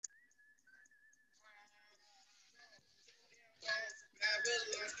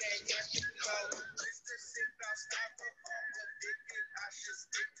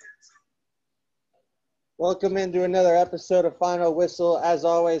Welcome into another episode of Final Whistle. As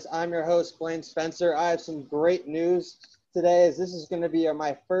always, I'm your host, Blaine Spencer. I have some great news today, as this is going to be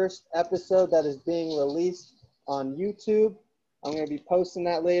my first episode that is being released on YouTube. I'm going to be posting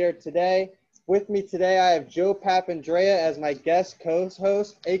that later today. With me today, I have Joe Papandrea as my guest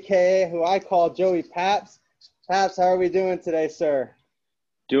co-host, a.k.a. who I call Joey Paps. Paps, how are we doing today, sir?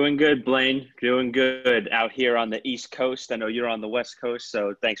 Doing good, Blaine. Doing good out here on the East Coast. I know you're on the West Coast,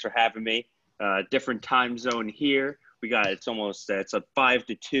 so thanks for having me. Different time zone here. It's a 5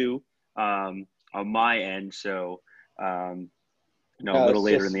 to 2 on my end, so a little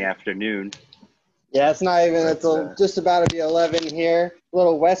later in the afternoon. Yeah, it's not even. It's just about to be 11 here. A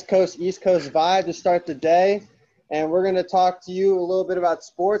little West Coast, East Coast vibe to start the day, and we're going to talk to you a little bit about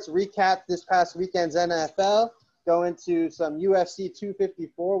sports. Recap this past weekend's NFL. Go into some UFC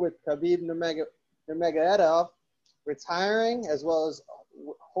 254 with Khabib Nurmagomedov retiring, as well as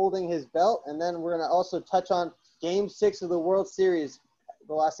holding his belt, and then we're going to also touch on Game 6 of the World Series.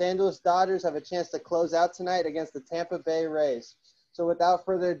 The Los Angeles Dodgers have a chance to close out tonight against the Tampa Bay Rays. So without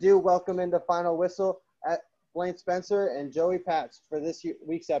further ado, welcome into Final Whistle at Blaine Spencer and Joey Paps for this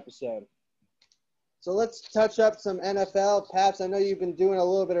week's episode. So let's touch up some NFL. Paps, I know you've been doing a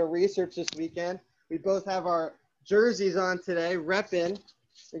little bit of research this weekend. We both have our jerseys on today, repping.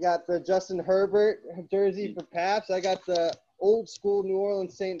 We got the Justin Herbert jersey for Paps. I got the old school New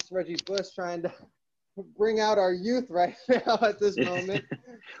Orleans Saints Reggie Bush, trying to bring out our youth right now at this moment.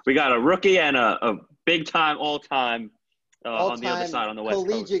 We got a rookie and a big time, all-time on the other side on the West Coast.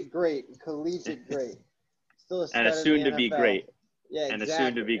 Collegiate great. Still and a soon to be great. Yeah, exactly. And a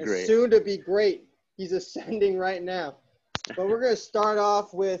soon to be great. Soon to be great. He's ascending right now. But we're going to start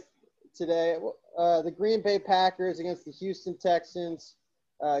off with today the Green Bay Packers against the Houston Texans.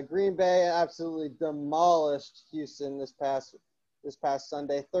 Green Bay absolutely demolished Houston this past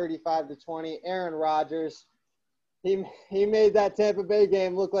Sunday, 35-20. Aaron Rodgers, he made that Tampa Bay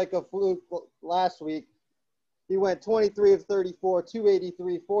game look like a fluke last week. He went 23 of 34,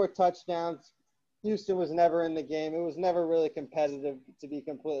 283, 4 touchdowns. Houston was never in the game. It was never really competitive, to be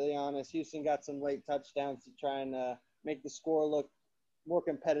completely honest. Houston got some late touchdowns to try and make the score look more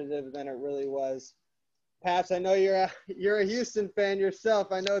competitive than it really was. Paps, I know you're a Houston fan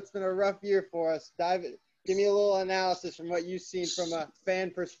yourself. I know it's been a rough year for us. Give me a little analysis from what you've seen from a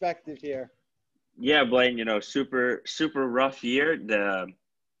fan perspective here. Yeah, Blaine, super, super rough year. The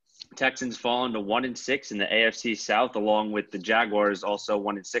Texans fallen to 1-6 in the AFC South, along with the Jaguars also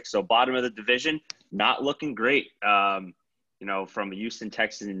 1-6. So bottom of the division, not looking great, from a Houston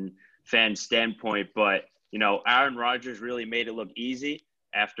Texan fan standpoint. But, Aaron Rodgers really made it look easy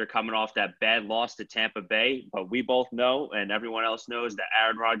after coming off that bad loss to Tampa Bay. But we both know, and everyone else knows, that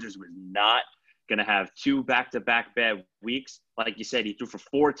Aaron Rodgers was not going to have 2 back-to-back bad weeks. Like you said, he threw for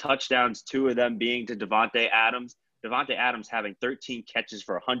 4 touchdowns, 2 of them being to Davante Adams. Davante Adams having 13 catches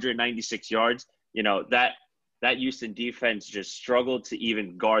for 196 yards. That Houston defense just struggled to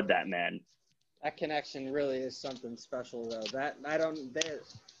even guard that man. That connection really is something special, though.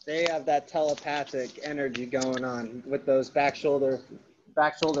 They have that telepathic energy going on with those back shoulder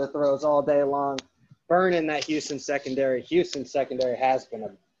throws all day long, burning that Houston secondary. Houston secondary has been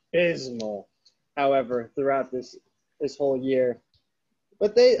abysmal, however, throughout this whole year.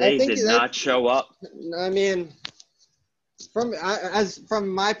 But they did not show up. I mean,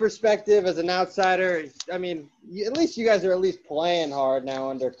 from my perspective as an outsider, I mean, at least you guys are at least playing hard now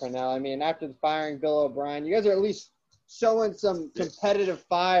under Cornell. I mean, after firing Bill O'Brien, you guys are at least showing some competitive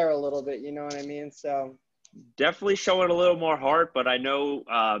fire a little bit. You know what I mean? So definitely showing a little more heart, but I know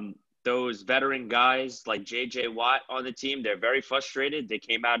those veteran guys like J.J. Watt on the team, they're very frustrated. They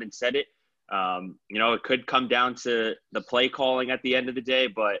came out and said it. It could come down to the play calling at the end of the day,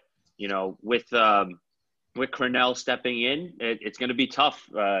 but, with Cornell stepping in, it's going to be tough,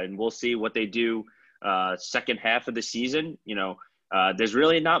 and we'll see what they do second half of the season. There's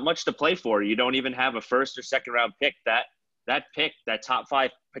really not much to play for. You don't even have a first or second round pick. That top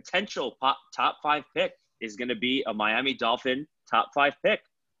 5 potential top 5 pick is going to be a Miami Dolphin top 5 pick.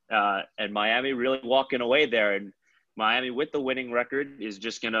 And Miami really walking away there. And Miami, with the winning record, is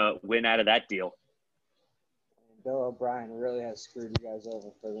just going to win out of that deal. Bill O'Brien really has screwed you guys over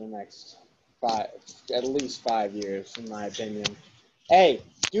for the next at least 5 years, in my opinion. Hey,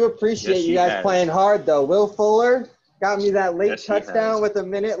 do appreciate you guys playing hard, though. Will Fuller got me that late touchdown with a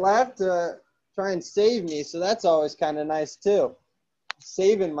minute left to try and save me, so that's always kind of nice, too.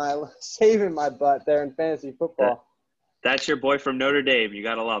 Saving my butt there in fantasy football. That's your boy from Notre Dame. You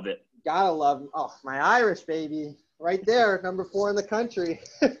got to love it. Gotta love him. Oh, my Irish baby. Right there, number 4 in the country.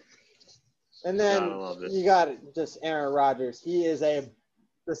 And God, then I love this. you got just Aaron Rodgers. He is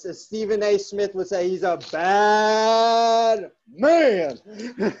this is Stephen A. Smith would say, he's a bad man.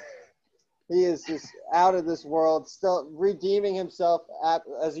 He is just out of this world, still redeeming himself,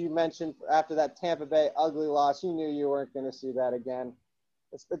 as you mentioned, after that Tampa Bay ugly loss. You knew you weren't going to see that again.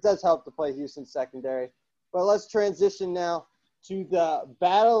 It does help to play Houston secondary. But let's transition now to the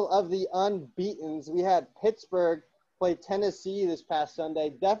battle of the unbeatens. We had Pittsburgh play Tennessee this past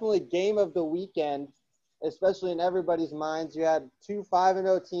Sunday. Definitely game of the weekend, especially in everybody's minds. You had two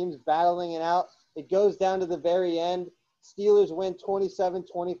 5-0 teams battling it out. It goes down to the very end. Steelers win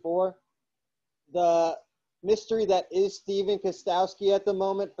 27-24. The mystery that is Steven Kostowski at the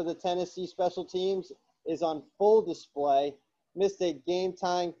moment for the Tennessee special teams is on full display. Missed a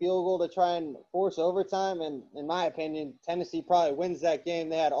game-tying field goal to try and force overtime, and in my opinion, Tennessee probably wins that game.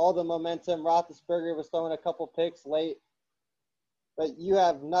 They had all the momentum. Roethlisberger was throwing a couple picks late. But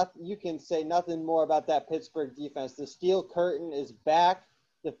you can say nothing more about that Pittsburgh defense. The steel curtain is back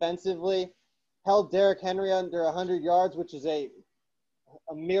defensively. Held Derrick Henry under 100 yards, which is a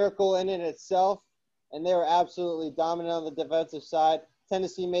miracle in itself, and they were absolutely dominant on the defensive side.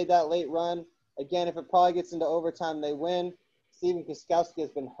 Tennessee made that late run. Again, if it probably gets into overtime, they win. Steven Kostowski has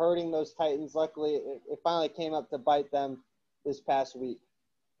been hurting those Titans. Luckily, it finally came up to bite them this past week.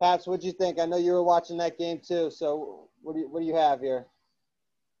 Paps, what'd you think? I know you were watching that game too, so what do you have here?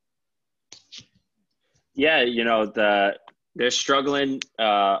 Yeah, they're struggling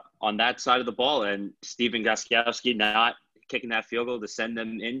on that side of the ball, and Steven Gostkowski not kicking that field goal to send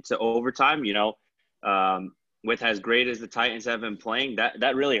them into overtime, with as great as the Titans have been playing,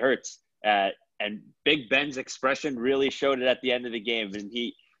 that really hurts. And Big Ben's expression really showed it at the end of the game. And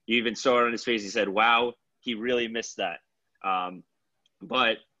you even saw it on his face. He said, wow, he really missed that.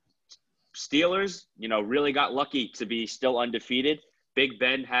 But Steelers, really got lucky to be still undefeated. Big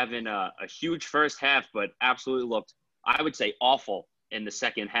Ben having a huge first half, but absolutely looked, I would say, awful in the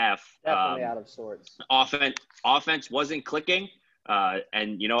second half. Definitely out of sorts. Offense wasn't clicking.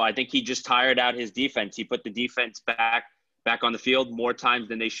 And I think he just tired out his defense. He put the defense back on the field more times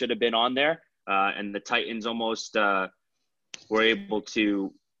than they should have been on there. And the Titans almost were able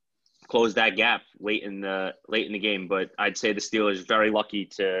to close that gap late in the game. But I'd say the Steelers very lucky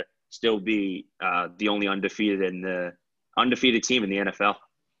to still be the only undefeated team in the NFL.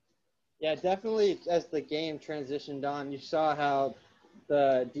 Yeah, definitely. As the game transitioned on, you saw how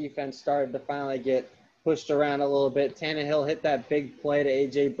the defense started to finally get pushed around a little bit. Tannehill hit that big play to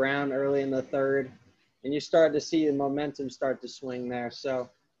A.J. Brown early in the third, and you started to see the momentum start to swing there. So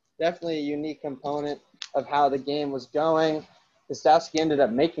definitely a unique component of how the game was going. Kostowski ended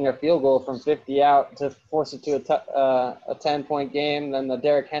up making a field goal from 50 out to force it to a 10-point game, then the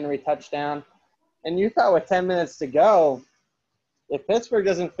Derrick Henry touchdown. And you thought with 10 minutes to go, if Pittsburgh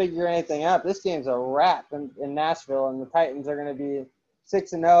doesn't figure anything out, this game's a wrap in Nashville, and the Titans are going to be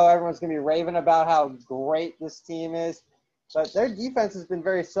 6-0. Everyone's going to be raving about how great this team is. But their defense has been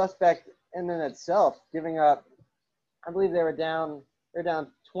very suspect in itself, giving up – I believe they're down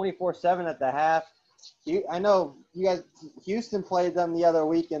 24-7 at the half. I know you guys – Houston played them the other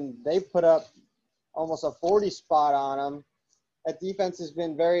week, and they put up almost a 40 spot on them. That defense has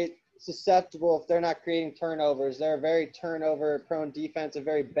been very susceptible if they're not creating turnovers. They're a very turnover-prone defense, a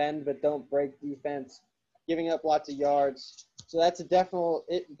very bend-but-don't-break defense, giving up lots of yards. So that's a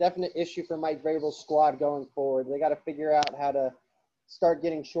definite issue for Mike Vrabel's squad going forward. They got to figure out how to start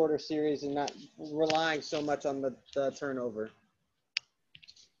getting shorter series and not relying so much on the turnover.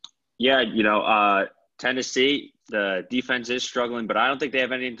 Yeah, Tennessee, the defense is struggling, but I don't think they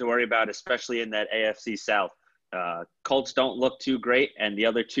have anything to worry about, especially in that AFC South. Colts don't look too great, and the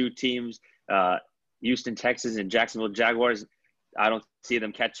other two teams, Houston Texans and Jacksonville Jaguars, I don't see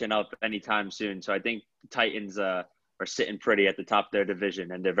them catching up anytime soon. So I think Titans are sitting pretty at the top of their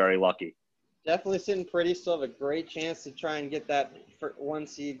division, and they're very lucky. Definitely sitting pretty. Still have a great chance to try and get that one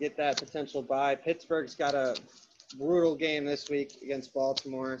seed, get that potential bye. Pittsburgh's got a brutal game this week against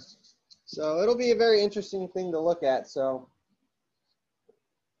Baltimore. So it'll be a very interesting thing to look at. So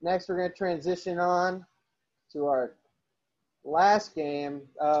next we're going to transition on to our last game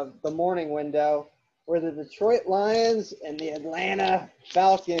of the morning window, where the Detroit Lions and the Atlanta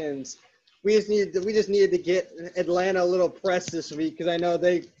Falcons. We just needed to get Atlanta a little press this week because I know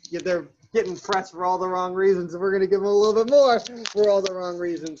they're getting pressed for all the wrong reasons, and we're going to give them a little bit more for all the wrong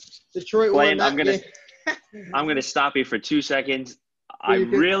reasons. Detroit won that game. I'm going to stop you for 2 seconds. I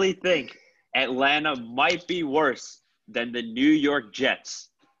really think Atlanta might be worse than the New York Jets.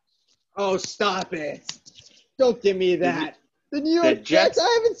 Oh, stop it. Don't give me that. The New York Jets,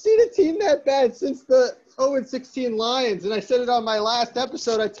 I haven't seen a team that bad since the 0-16 Lions, and I said it on my last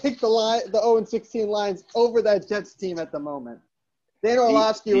episode. I take the 0-16 Lions over that Jets team at the moment. Dan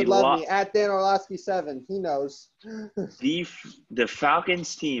Orlovsky would love me. At Dan Orlovsky 7. He knows. The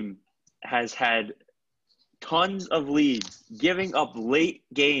Falcons team has had tons of leads, giving up late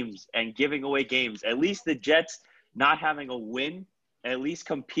games and giving away games. At least the Jets not having a win, at least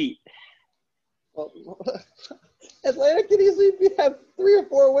compete. Well, Atlanta could easily have 3 or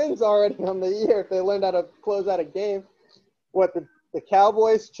 4 wins already on the year if they learned how to close out a game. What, the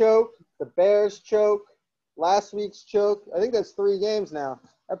Cowboys choke, the Bears choke, last week's choke. I think that's 3 games now.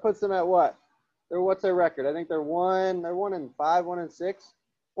 That puts them at what? What's their record? I think they're 1-5, 1-6.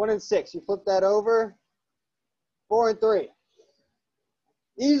 1-6. You flip that over, 4-3.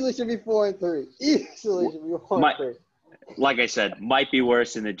 Easily should be 4-3. Easily should be 4-3. Like I said, might be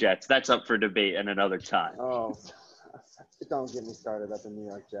worse than the Jets. That's up for debate at another time. Oh, don't get me started up in New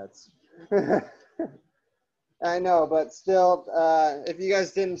York Jets. I know, but still, if you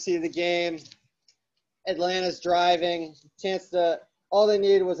guys didn't see the game, Atlanta's driving. All they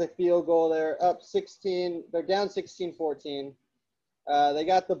needed was a field goal. They're up 16. They're down 16-14. They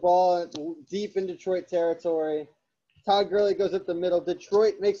got the ball deep in Detroit territory. Todd Gurley goes up the middle.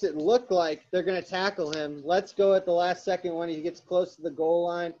 Detroit makes it look like they're going to tackle him. Let's go at the last second when he gets close to the goal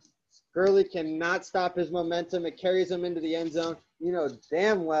line. Gurley cannot stop his momentum. It carries him into the end zone. You know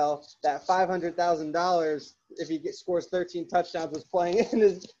damn well that $500,000, if he scores 13 touchdowns, was playing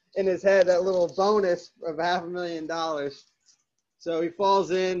in his head, that little bonus of $500,000. So he falls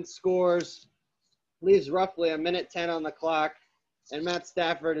in, scores, leaves roughly 1:10 on the clock. And Matt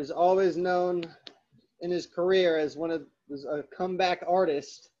Stafford is always known in his career as a comeback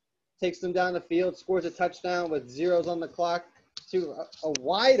artist. Takes them down the field, scores a touchdown with zeros on the clock to a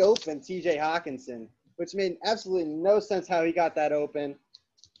wide open TJ Hawkinson, which made absolutely no sense how he got that open.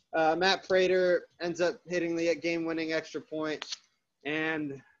 Matt Prater ends up hitting the game-winning extra point.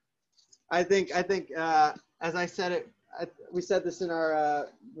 And I think as I said it, we said this in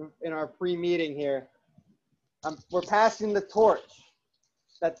our pre-meeting here. We're passing the torch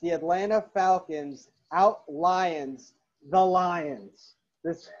that the Atlanta Falcons out-Lions the Lions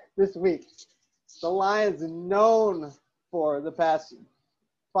this week. The Lions, known for the past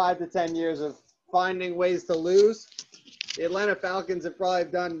 5 to 10 years of finding ways to lose. The Atlanta Falcons have probably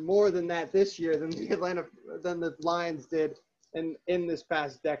done more than that this year than the Lions did in this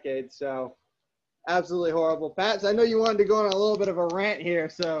past decade. So absolutely horrible. Pat, I know you wanted to go on a little bit of a rant here,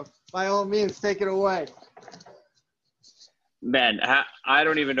 so by all means, take it away. Man, I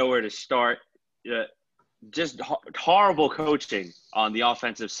don't even know where to start. Just horrible coaching on the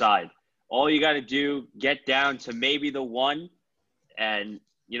offensive side. All you got to do, get down to maybe the 1, and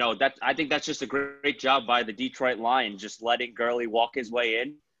I think that's just a great job by the Detroit Lions, just letting Gurley walk his way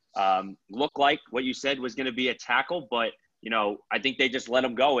in. Looked like what you said was going to be a tackle, but I think they just let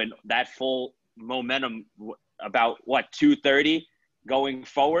him go, and that full momentum about 2:30 going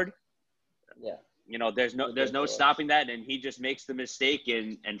forward. Yeah. There's no stopping that, and he just makes the mistake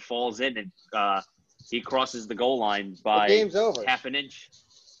and falls in, and he crosses the goal line by the game's over. Half an inch.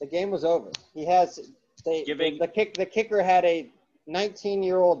 The game was over. The kicker had a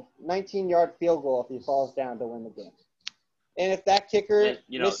 19-yard field goal if he falls down to win the game. And if that kicker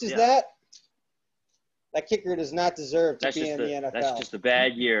misses that kicker does not deserve to be in the NFL. That's just a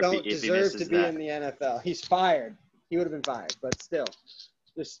bad year if he misses that. Don't deserve to be in the NFL. He's fired. He would have been fired, but still.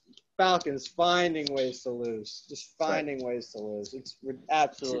 Just Falcons finding ways to lose. Just finding ways to lose. It's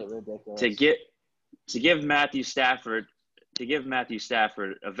absolutely ridiculous. To give Matthew Stafford,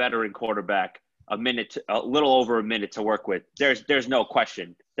 a veteran quarterback, a little over a minute to work with, there's no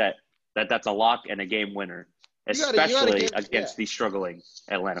question that's a lock and a game winner, especially against the struggling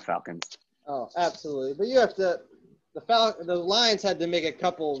Atlanta Falcons. Oh, absolutely. But you have to the Lions had to make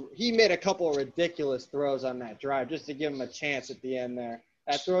he made a couple of ridiculous throws on that drive just to give him a chance at the end there.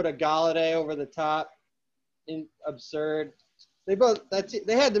 That throw to Galladay over the top, absurd. They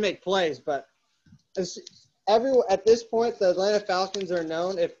had to make plays, but at this point, the Atlanta Falcons are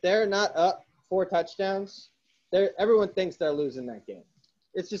known. If they're not up 4 touchdowns, everyone thinks they're losing that game.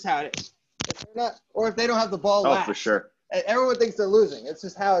 It's just how it is. If they're not, or if they don't have the ball last, for sure. Everyone thinks they're losing. It's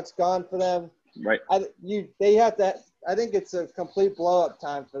just how it's gone for them. Right. I think it's a complete blow-up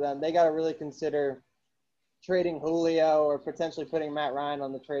time for them. They got to really consider trading Julio or potentially putting Matt Ryan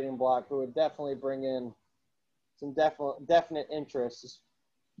on the trading block, who would definitely bring in some definite interests.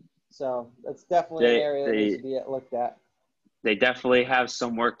 So that's definitely an area that needs to be looked at. They definitely have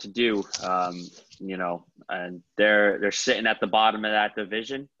some work to do, and they're sitting at the bottom of that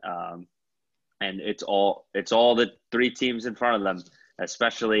division, and it's all the 3 teams in front of them,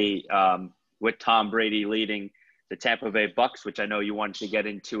 especially with Tom Brady leading the Tampa Bay Bucks, which I know you wanted to get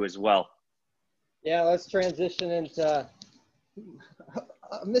into as well. Yeah, let's transition into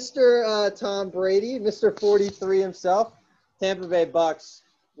Mr. Tom Brady, Mr. 43 himself. Tampa Bay Bucks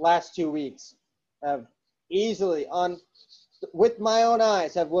last 2 weeks have easily, with my own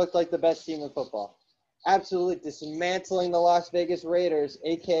eyes, have looked like the best team in football. Absolutely dismantling the Las Vegas Raiders,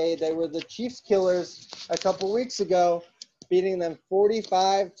 a.k.a. they were the Chiefs killers a couple weeks ago, beating them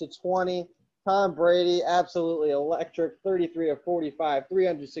 45-20. Tom Brady, absolutely electric, 33 of 45,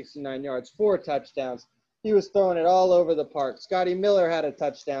 369 yards, 4 touchdowns. He was throwing it all over the park. Scotty Miller had a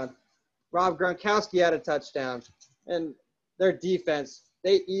touchdown. Rob Gronkowski had a touchdown. And their defense,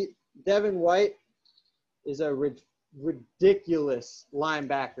 Devin White is a ridiculous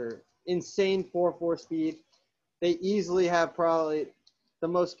linebacker. Insane 4.4 speed. They easily have probably the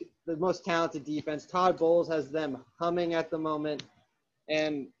most talented defense. Todd Bowles has them humming at the moment.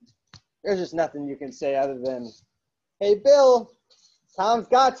 And there's just nothing you can say other than, hey, Bill, Tom's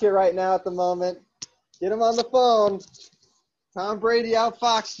got you right now at the moment. Get him on the phone. Tom Brady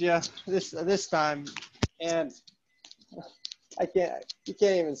outfoxed you this time. And you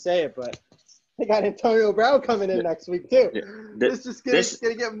can't even say it, but they got Antonio Brown coming in next week too. This is going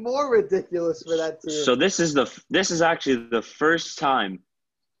to get more ridiculous for that team. So this is actually the first time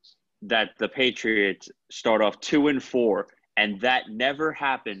that the Patriots start off 2-4, and that never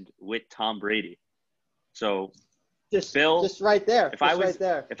happened with Tom Brady. So just right there. If I was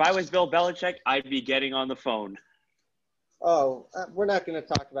Bill Belichick, I'd be getting on the phone. Oh, we're not going to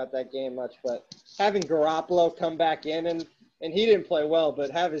talk about that game much, but having Garoppolo come back in and he didn't play well,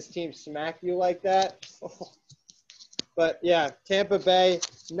 but have his team smack you like that. But yeah, Tampa Bay,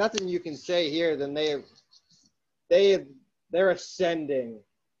 nothing you can say here than they're ascending.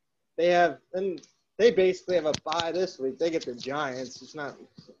 They basically have a bye this week. They get the Giants. It's not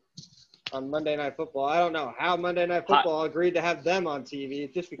on Monday Night Football. I don't know how Monday Night Football agreed to have them on TV.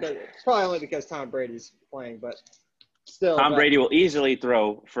 It's probably only because Tom Brady's playing, but still. Tom Brady will easily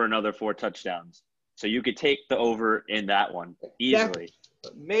throw for another 4 touchdowns. So you could take the over in that one easily.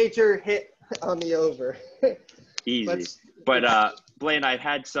 Major hit on the over. Easy. But Blaine, I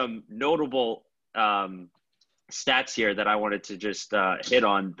had some notable stats here that I wanted to just hit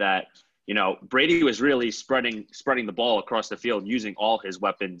on that. You know, Brady was really spreading the ball across the field using all his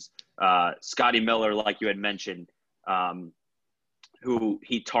weapons. Scotty Miller, like you had mentioned, who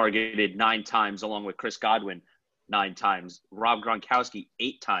he targeted 9 times along with Chris Godwin 9 times. Rob Gronkowski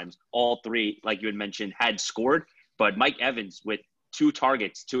 8 times. All 3, like you had mentioned, had scored. But Mike Evans with 2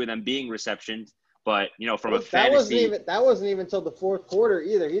 targets, 2 of them being receptions. But, you know, from a fantasy – that wasn't even until the fourth quarter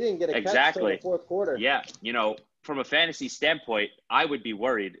either. He didn't get a catch until the fourth quarter. Yeah, you know, from a fantasy standpoint, I would be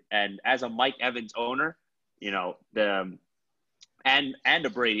worried. And as a Mike Evans owner, you know, and a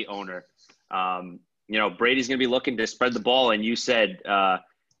Brady owner, you know, Brady's going to be looking to spread the ball. And you said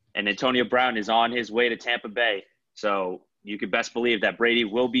and Antonio Brown is on his way to Tampa Bay. So you could best believe that Brady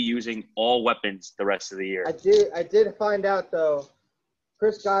will be using all weapons the rest of the year. I did find out, though,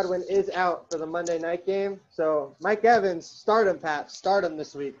 Chris Godwin is out for the Monday night game. So Mike Evans, start him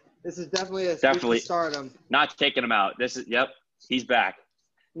this week. This is definitely a week to start him. Not taking him out. He's back.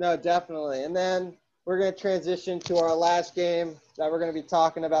 No, definitely. And then we're going to transition to our last game that we're going to be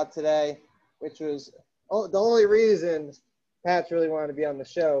talking about today, which was the only reason Pat's really wanted to be on the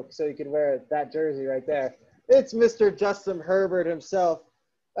show, so he could wear that jersey right there. It's Mr. Justin Herbert himself,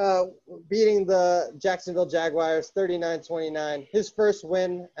 beating the Jacksonville Jaguars 39-29. His first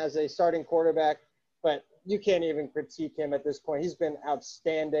win as a starting quarterback, but you can't even critique him at this point. He's been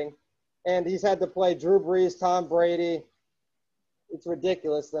outstanding. And he's had to play Drew Brees, Tom Brady. It's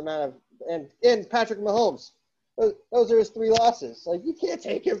ridiculous the amount of – and Patrick Mahomes. Those are his 3 losses. Like, you can't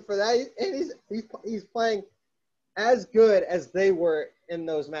take him for that. And he's playing as good as they were in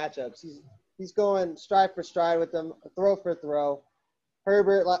those matchups. He's going stride for stride with them, throw for throw.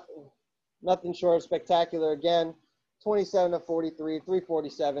 Herbert, nothing short of spectacular again. 27-43,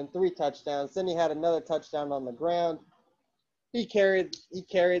 347, 3 touchdowns. Then he had another touchdown on the ground. He carried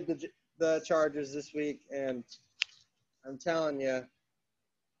the Chargers this week, and I'm telling you,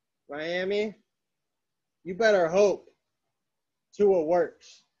 Miami, you better hope Tua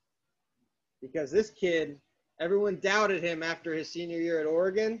works, because this kid, everyone doubted him after his senior year at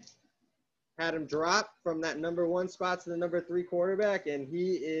Oregon. Had him drop from that number 1 spot to the number 3 quarterback, and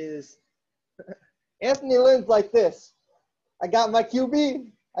he is – Anthony Lynn's like this. I got my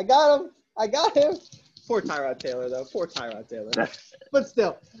QB. I got him. Poor Tyrod Taylor, though. But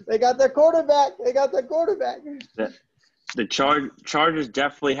still, they got their quarterback. The Chargers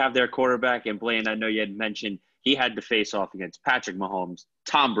definitely have their quarterback. And Blaine, I know you had mentioned he had to face off against Patrick Mahomes,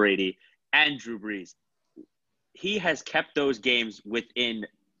 Tom Brady, and Drew Brees. He has kept those games within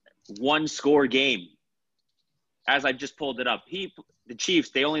one score game. As I just pulled it up, the Chiefs,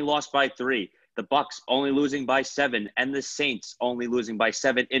 they only lost by 3. The Bucks only losing by 7, and the Saints only losing by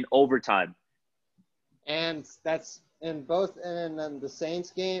 7 in overtime. And that's in both in the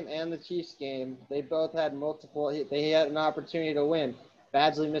Saints game and the Chiefs game. They both had they had an opportunity to win.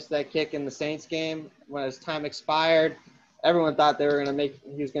 Badgley missed that kick in the Saints game when his time expired. Everyone thought he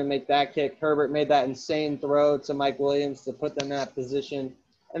was going to make that kick. Herbert made that insane throw to Mike Williams to put them in that position.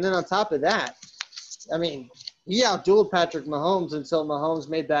 And then on top of that, I mean, he outdueled Patrick Mahomes until Mahomes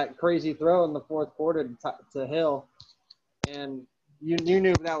made that crazy throw in the fourth quarter to Hill. And you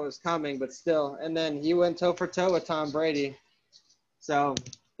knew that was coming, but still. And then he went toe for toe with Tom Brady. So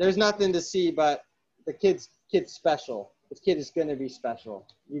there's nothing to see, but the kid's special. This kid is going to be special.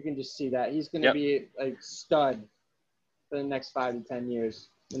 You can just see that. He's going to be a stud for the next 5 to 10 years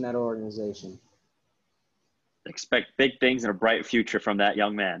in that organization. Expect big things and a bright future from that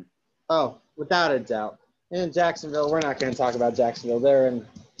young man. Oh, without a doubt. And Jacksonville, we're not going to talk about Jacksonville.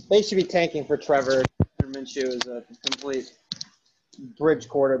 They should be tanking for Trevor. Minshew is a complete bridge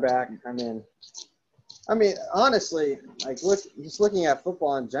quarterback. I mean, honestly, just looking at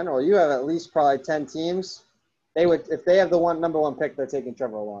football in general, you have at least probably 10 teams. If they have the number one pick, they're taking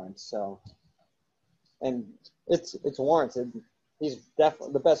Trevor Lawrence. So, and it's warranted. He's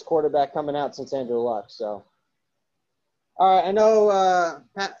definitely the best quarterback coming out since Andrew Luck. So, all right, I know.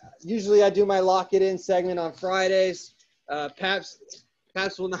 Usually I do my lock it in segment on Fridays. Paps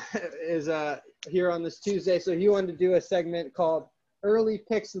is here on this Tuesday, so he wanted to do a segment called Early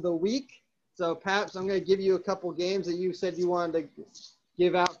Picks of the Week. So, Paps, I'm going to give you a couple games that you said you wanted to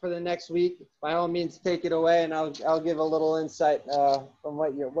give out for the next week. By all means, take it away, and I'll give a little insight from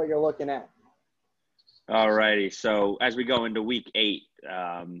what you're looking at. All righty. So as we go into week 8,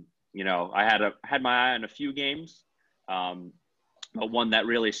 I had my eye on a few games, but one that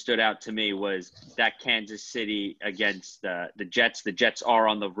really stood out to me was that Kansas City against the Jets. The Jets are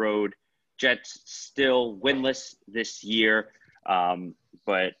on the road. Jets still winless this year,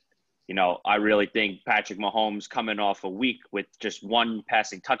 but I really think Patrick Mahomes coming off a week with just one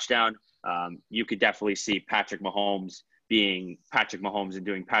passing touchdown, you could definitely see Patrick Mahomes being Patrick Mahomes and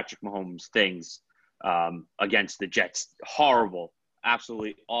doing Patrick Mahomes things against the Jets. Horrible,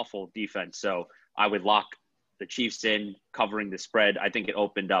 absolutely awful defense. So I would lock the Chiefs in, covering the spread. I think it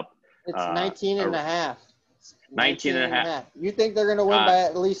opened up. It's 19 and a half. 19 and a half. You think they're going to win by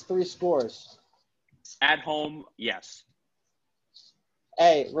at least 3 scores? At home, yes.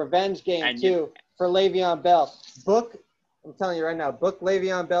 Hey, revenge game too for Le'Veon Bell. I'm telling you right now, book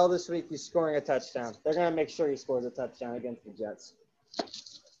Le'Veon Bell this week. He's scoring a touchdown. They're going to make sure he scores a touchdown against the Jets.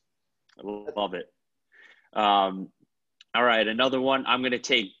 I love it. All right, another one. I'm going to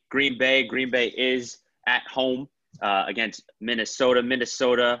take Green Bay. Green Bay is at home against Minnesota.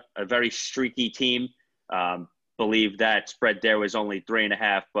 Minnesota, a very streaky team. Believe that spread there was only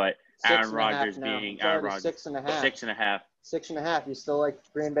 3.5, but Aaron Rodgers being Aaron Rodgers. 6.5. 6.5. 6.5. You still like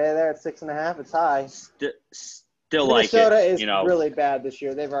Green Bay there at 6.5? It's high. Still Minnesota like it. Minnesota is really bad this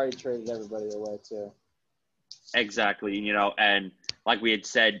year. They've already traded everybody away too. Exactly. And like we had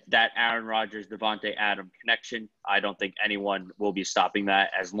said, that Aaron Rodgers, Devontae Adams connection, I don't think anyone will be stopping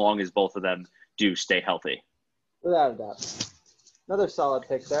that as long as both of them do stay healthy. Without a doubt. Another solid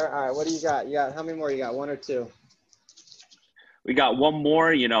pick there. All right, what do you got? How many more you got? 1 or 2? We got one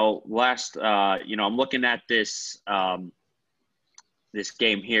more. I'm looking at this this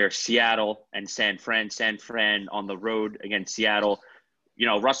game here, Seattle and San Fran. San Fran on the road against Seattle.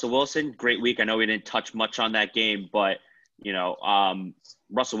 Russell Wilson, great week. I know we didn't touch much on that game, but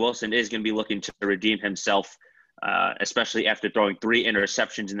Russell Wilson is going to be looking to redeem himself, especially after throwing 3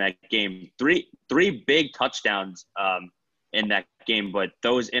 interceptions in that game. Three big touchdowns in that game, but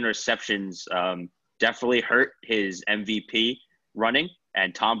those interceptions definitely hurt his MVP running,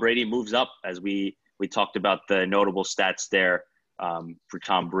 and Tom Brady moves up, as we talked about the notable stats there for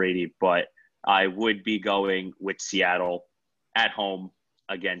Tom Brady. But I would be going with Seattle at home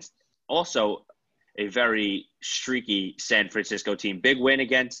against also a very streaky San Francisco team. Big win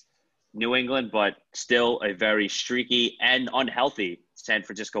against New England, but still a very streaky and unhealthy San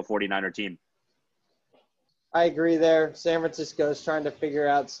Francisco 49er team. I agree there. San Francisco is trying to figure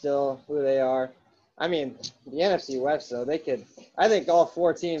out still who they are. I mean, the NFC West, though, I think all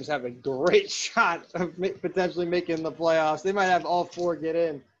 4 teams have a great shot of potentially making the playoffs. They might have all 4 get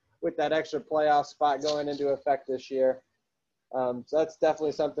in with that extra playoff spot going into effect this year. So that's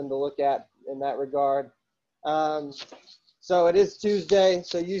definitely something to look at in that regard. So it is Tuesday.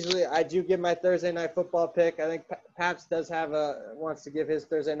 So usually I do give my Thursday night football pick. I think Paps does wants to give his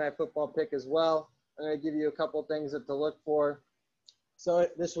Thursday night football pick as well. I'm going to give you a couple things to look for. So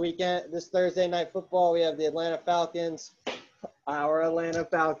this Thursday night football, we have the our Atlanta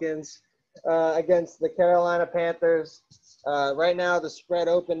Falcons, against the Carolina Panthers. Right now, the spread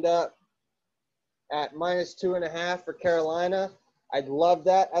opened up at -2.5 for Carolina. I'd love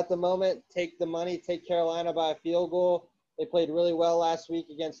that at the moment. Take the money, take Carolina by a field goal. They played really well last week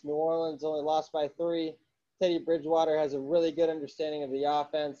against New Orleans, only lost by 3. Teddy Bridgewater has a really good understanding of the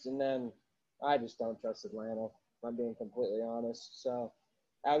offense, and then I just don't trust Atlanta, if I'm being completely honest. So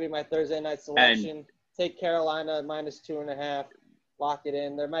that would be my Thursday night selection. And take Carolina at -2.5. Lock it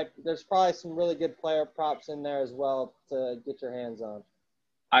in. There's probably some really good player props in there as well to get your hands on.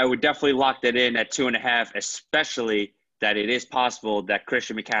 I would definitely lock that in at 2.5, especially that it is possible that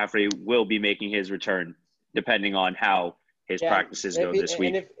Christian McCaffrey will be making his return, depending on how his practices go this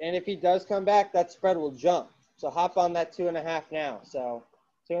week. And if he does come back, that spread will jump. So hop on that 2.5 now. So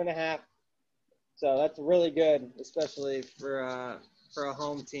 2.5. So that's really good, especially for a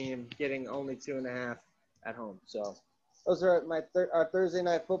home team getting only 2.5 at home. So those are our Thursday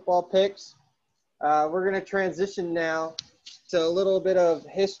night football picks. We're going to transition now to a little bit of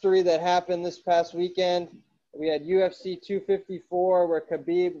history that happened this past weekend. We had UFC 254 where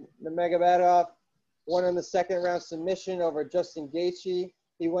Khabib Nurmagomedov won in the second round submission over Justin Gaethje.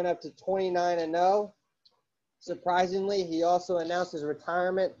 He went up to 29-0. Surprisingly, he also announced his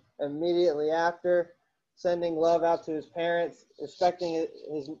retirement immediately after, sending love out to his parents, respecting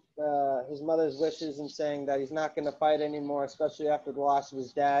his mother's wishes, and saying that he's not going to fight anymore, especially after the loss of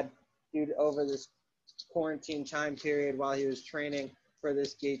his dad over this quarantine time period while he was training for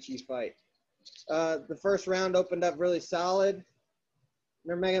this Gaethje fight. The first round opened up really solid.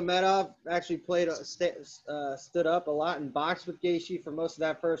 Nurmagomedov actually stood up a lot and boxed with Gaethje for most of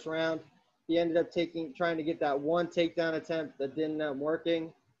that first round. He ended up trying to get that one takedown attempt that didn't end up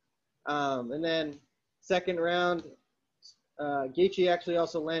working. And then second round, Gaethje actually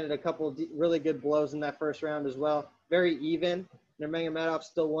also landed a couple of really good blows in that first round as well. Very even. Nurmagomedov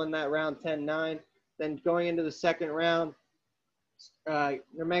still won that round 10-9. Then going into the second round,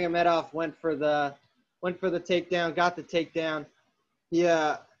 Nurmagomedov went for the takedown, got the takedown. He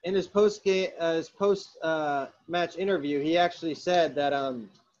in his post match interview, he actually said that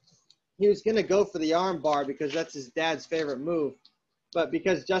he was going to go for the arm bar because that's his dad's favorite move, but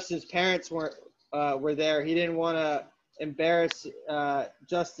because Justin's parents were there, he didn't want to embarrass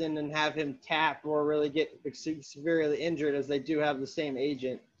Justin and have him tap or really get severely injured, as they do have the same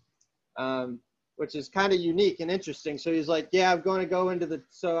agent, which is kind of unique and interesting. So he's like, yeah, I'm going to go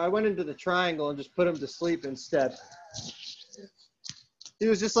so I went into the triangle and just put him to sleep instead. He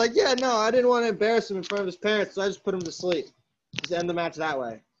was just like, yeah, no, I didn't want to embarrass him in front of his parents, so I just put him to sleep. Just end the match that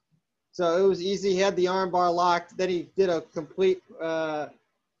way. So it was easy. He had the arm bar locked. Then he did a complete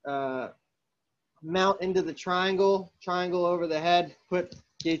mount into the triangle over the head, put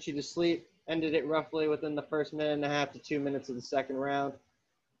Gaethje to sleep, ended it roughly within the first minute and a half to 2 minutes of the second round.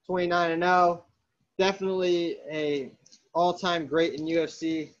 29-0, definitely a all-time great in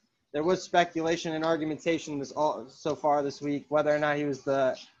UFC. There was speculation and argumentation so far this week whether or not he was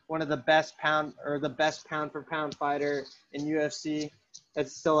one of the best pound for pound fighter in UFC.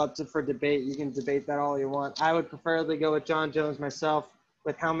 That's still up for debate. You can debate that all you want. I would preferably go with Jon Jones myself,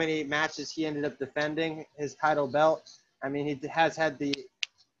 with how many matches he ended up defending his title belt. I mean, he has had the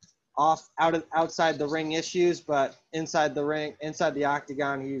outside the ring issues, but inside the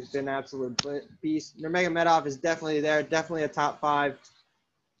octagon, he's been an absolute beast. Nurmagomedov is definitely there, definitely a top 5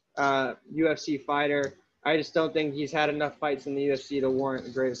 UFC fighter. I just don't think he's had enough fights in the UFC to warrant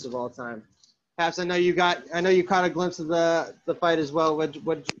the greatest of all time. Paps, I know you caught a glimpse of the fight as well.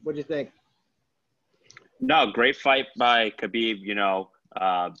 What'd you think? No, great fight by Khabib.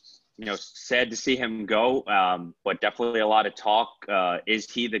 Sad to see him go, but definitely a lot of talk.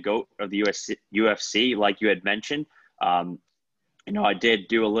 Is he the GOAT of the UFC, like you had mentioned? I did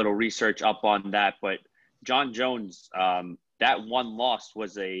do a little research up on that, but Jon Jones, that one loss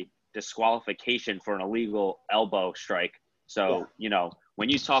was a disqualification for an illegal elbow strike. So, when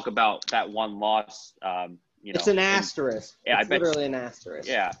you talk about that one loss, it's an asterisk. Yeah, it's literally an asterisk.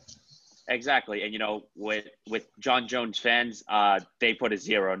 Yeah. Exactly. And, with Jon Jones fans, they put a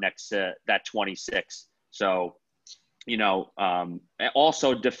 0 next to that 26. So,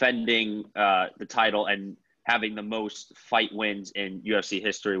 also defending the title and having the most fight wins in UFC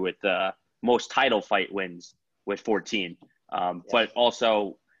history with most title fight wins with 14. But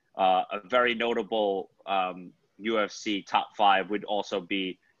also a very notable UFC top 5 would also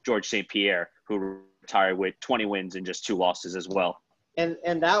be George St. Pierre, who retire with 20 wins and just 2 losses as well. And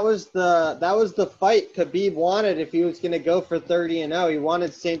that was the fight Khabib wanted if he was going to go for 30-0. He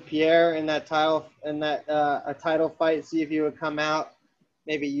wanted St. Pierre in that title a title fight, see if he would come out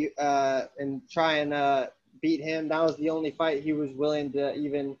maybe and try and beat him. That was the only fight he was willing to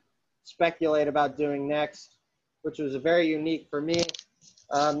even speculate about doing next, which was very unique for me.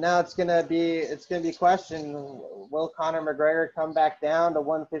 Now it's gonna be questioned. Will Conor McGregor come back down to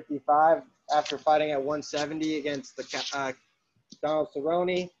 155 after fighting at 170 against the Donald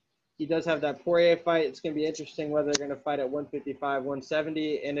Cerrone? He does have that Poirier fight. It's going to be interesting whether they're going to fight at 155,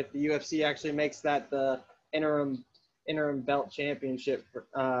 170, and if the UFC actually makes that the interim belt championship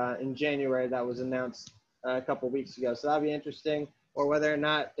in January that was announced a couple weeks ago. So that'll be interesting, or whether or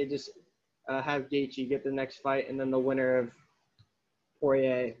not they just have Gaethje get the next fight, and then the winner of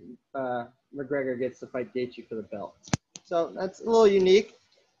Poirier, McGregor gets to fight Gaethje for the belt. So that's a little unique.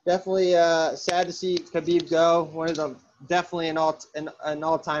 Definitely sad to see Khabib go. Definitely an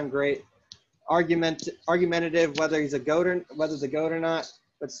all-time great. Argumentative whether he's a goat or not,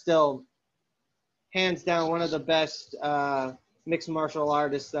 but still, hands down, one of the best mixed martial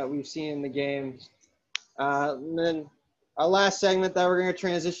artists that we've seen in the game. And then our last segment that we're going to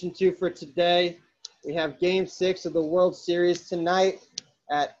transition to for today, we have Game 6 of the World Series tonight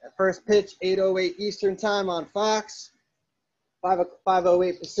at first pitch, 8:08 Eastern Time on Fox,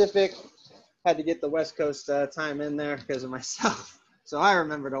 5:08 Pacific. Had to get the West Coast time in there because of myself, so I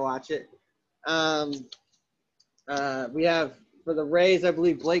remember to watch it. We have, for the Rays, I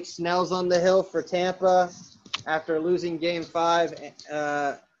believe Blake Snell's on the hill for Tampa after losing Game 5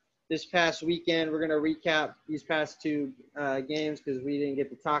 this past weekend. We're going to recap these past 2 games because we didn't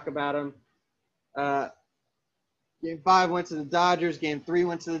get to talk about them. Game 5 went to the Dodgers, Game 3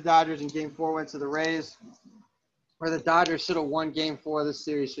 went to the Dodgers, and Game 4 went to the Rays. Where the Dodgers should have won Game 4 of this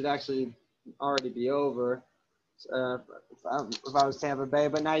series should actually already be over if I was Tampa Bay,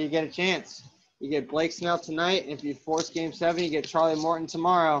 but now you get a chance. You get Blake Snell tonight, and if you force Game 7, you get Charlie Morton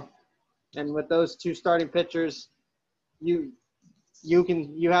tomorrow. And with those 2 starting pitchers, you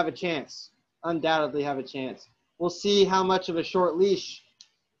have a chance, undoubtedly have a chance. We'll see how much of a short leash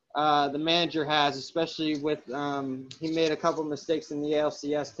the manager has, especially with he made a couple mistakes in the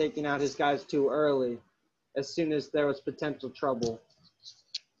ALCS, taking out his guys too early as soon as there was potential trouble.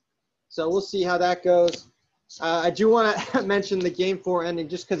 So we'll see how that goes. I do want to mention the Game 4 ending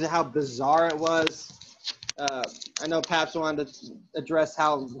just because of how bizarre it was. I know Paps wanted to address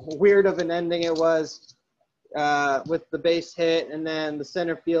how weird of an ending it was with the base hit and then the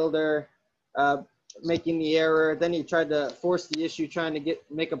center fielder making the error. Then he tried to force the issue, trying to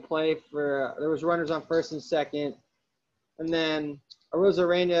make a play for there was runners on first and second. And then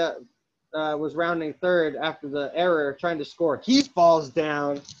Arozarena was rounding third after the error, trying to score. He falls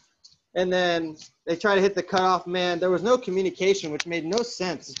down. And then they try to hit the cutoff man. There was no communication, which made no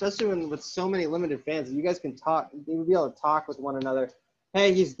sense, especially with so many limited fans. You guys can talk. You would be able to talk with one another.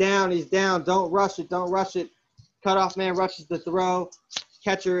 Hey, he's down. Don't rush it. Cutoff man rushes the throw.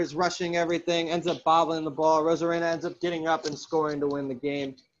 Catcher is rushing everything, ends up bobbling the ball. Arozarena ends up getting up and scoring to win the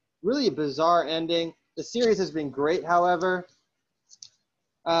game. Really a bizarre ending. The series has been great, however.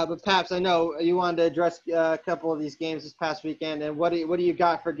 But Paps, I know you wanted to address a couple of these games this past weekend. And what do you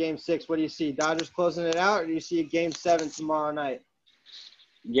got for Game 6? What do you see? Dodgers closing it out, or do you see Game 7 tomorrow night?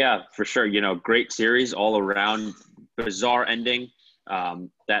 Yeah, for sure. Great series all around. Bizarre ending.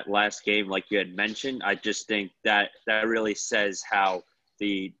 That last game, like you had mentioned, I just think that really says how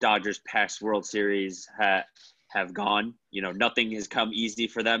the Dodgers' past World Series have gone. Nothing has come easy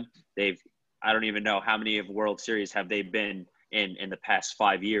for them. I don't even know how many of World Series have they been in the past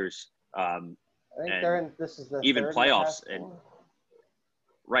 5 years. I think this is the even playoffs.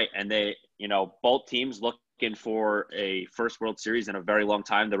 Right. And they, both teams looking for a first World Series in a very long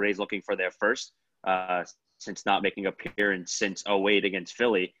time. The Rays looking for their first since not making an appearance since 2008 against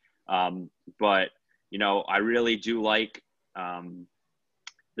Philly. But, I really do like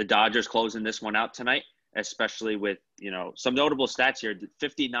the Dodgers closing this one out tonight, especially with, some notable stats here.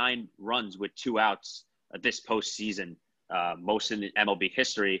 59 runs with 2 outs this postseason. Most in MLB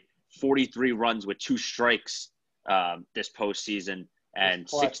history, 43 runs with 2 strikes this postseason, and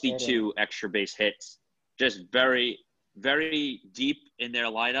 62 extra base hits. Just very, very deep in their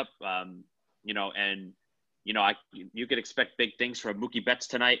lineup. You could expect big things from Mookie Betts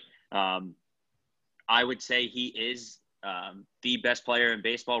tonight. I would say he is the best player in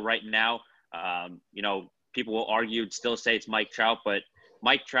baseball right now. People will argue, still say it's Mike Trout, but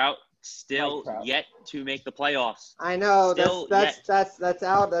Mike Trout still yet to make the playoffs. I know that's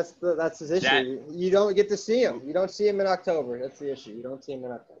out. That's his issue. You don't get to see him. You don't see him in October. That's the issue. You don't see him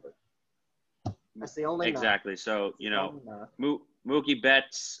in October. That's the only exactly. So, Mookie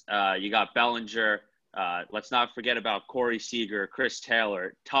Betts, you got Bellinger. Let's not forget about Corey Seager, Chris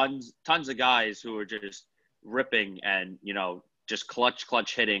Taylor, tons of guys who are just ripping and, just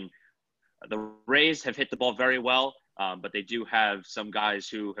clutch hitting. The Rays have hit the ball very well, but they do have some guys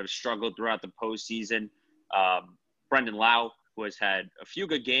who have struggled throughout the postseason. Brendan Lau, who has had a few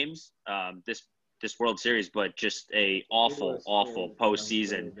good games this World Series, but just a awful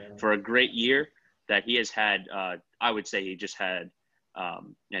postseason for a great year that he has had. I would say he just had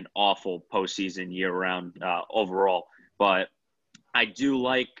an awful postseason year-round overall. But I do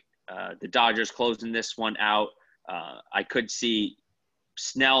like the Dodgers closing this one out. I could see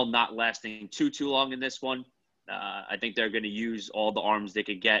Snell not lasting too long in this one. I think they're going to use all the arms they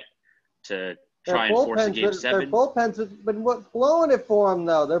could get to try and force a Game 7. Their bullpen's been blowing it for them,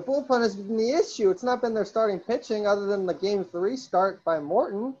 though. Their bullpen has been the issue. It's not been their starting pitching other than the Game 3 start by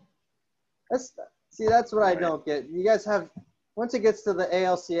Morton. That's what I don't get. You guys have – once it gets to the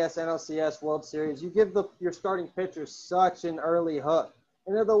ALCS, NLCS, World Series, you give your starting pitchers such an early hook.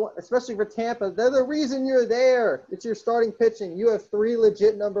 And especially for Tampa, they're the reason you're there. It's your starting pitching. You have 3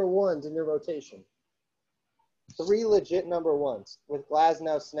 legit number ones in your rotation. 3 legit number ones with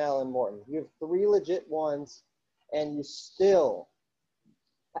Glasnow, Snell, and Morton. You have 3 legit ones, and you still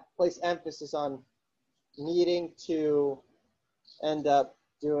place emphasis on needing to end up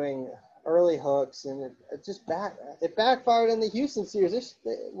doing early hooks, and it backfired in the Houston series,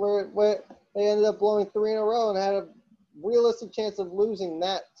 where they ended up blowing 3 in a row and had a realistic chance of losing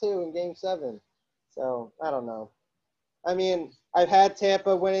that too in Game 7. So I don't know. I mean, I've had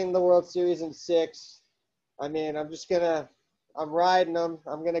Tampa winning the World Series in 6. I mean, I'm riding them.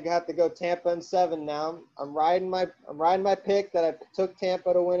 I'm gonna have to go Tampa in 7 now. I'm riding my pick that I took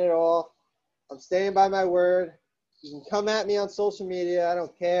Tampa to win it all. I'm staying by my word. You can come at me on social media. I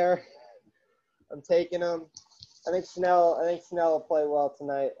don't care. I'm taking them. I think Snell will play well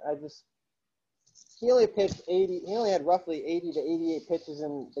tonight. He only pitched 80. He only had roughly 80 to 88 pitches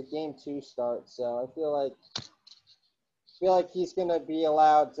in the Game 2 start. So I feel like he's gonna be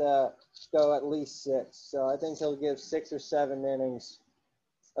allowed to go at least 6. So I think he'll give 6 or 7 innings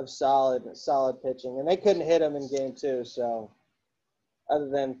of solid pitching. And they couldn't hit him in Game 2. So other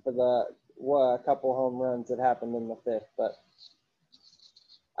than for a couple home runs that happened in the 5th, but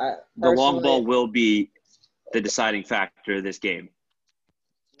the long ball will be the deciding factor of this game.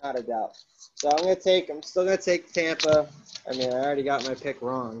 Not a doubt. So I'm still gonna take Tampa. I mean, I already got my pick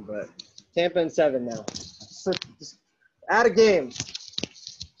wrong, but Tampa in 7 now. Just out of game.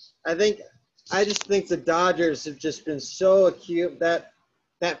 I just think the Dodgers have just been so acute that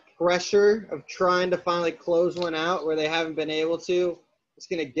pressure of trying to finally close one out where they haven't been able to, it's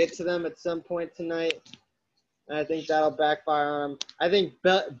going to get to them at some point tonight. And I think that'll backfire on them. I think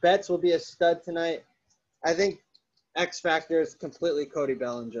Betts will be a stud tonight. I think X factor is completely Cody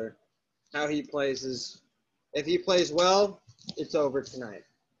Bellinger. How he plays if he plays well, it's over tonight.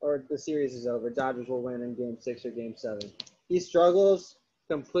 Or the series is over. Dodgers will win in Game 6 or Game 7. He struggles,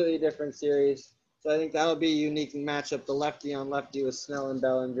 completely different series. So I think that'll be a unique matchup, the lefty on lefty with Snell and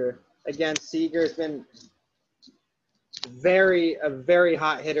Bellinger. Again, Seager's been a very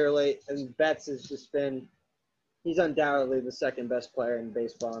hot hitter late, and Betts has just been – he's undoubtedly the second best player in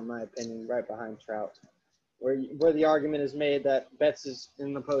baseball, in my opinion, right behind Trout, where the argument is made that Betts is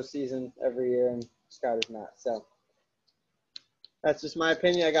in the postseason every year and Trout is not. So that's just my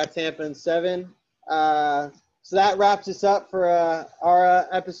opinion. I got Tampa in 7. So that wraps us up for our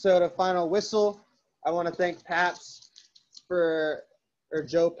episode of Final Whistle. I want to thank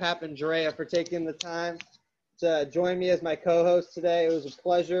Joe Papandrea for taking the time to join me as my co-host today. It was a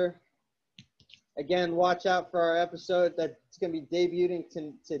pleasure. Again, watch out for our episode that's going to be debuting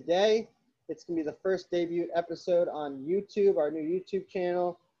today. It's going to be the first debut episode on YouTube, our new YouTube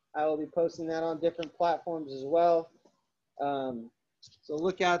channel. I will be posting that on different platforms as well. So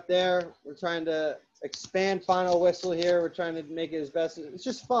look out there. We're trying to expand Final Whistle here. We're trying to make it as best. It's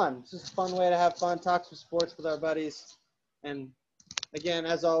just fun. It's just a fun way to have fun, talk some sports with our buddies. And again,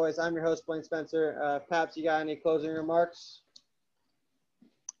 as always, I'm your host, Blaine Spencer. Paps, you got any closing remarks?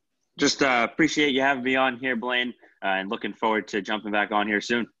 Just appreciate you having me on here, Blaine, and looking forward to jumping back on here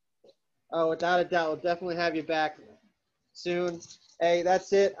soon. Oh, without a doubt. We'll definitely have you back soon. Hey,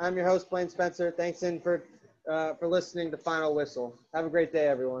 that's it. I'm your host, Blaine Spencer. Thanks for listening to Final Whistle. Have a great day,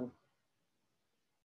 everyone.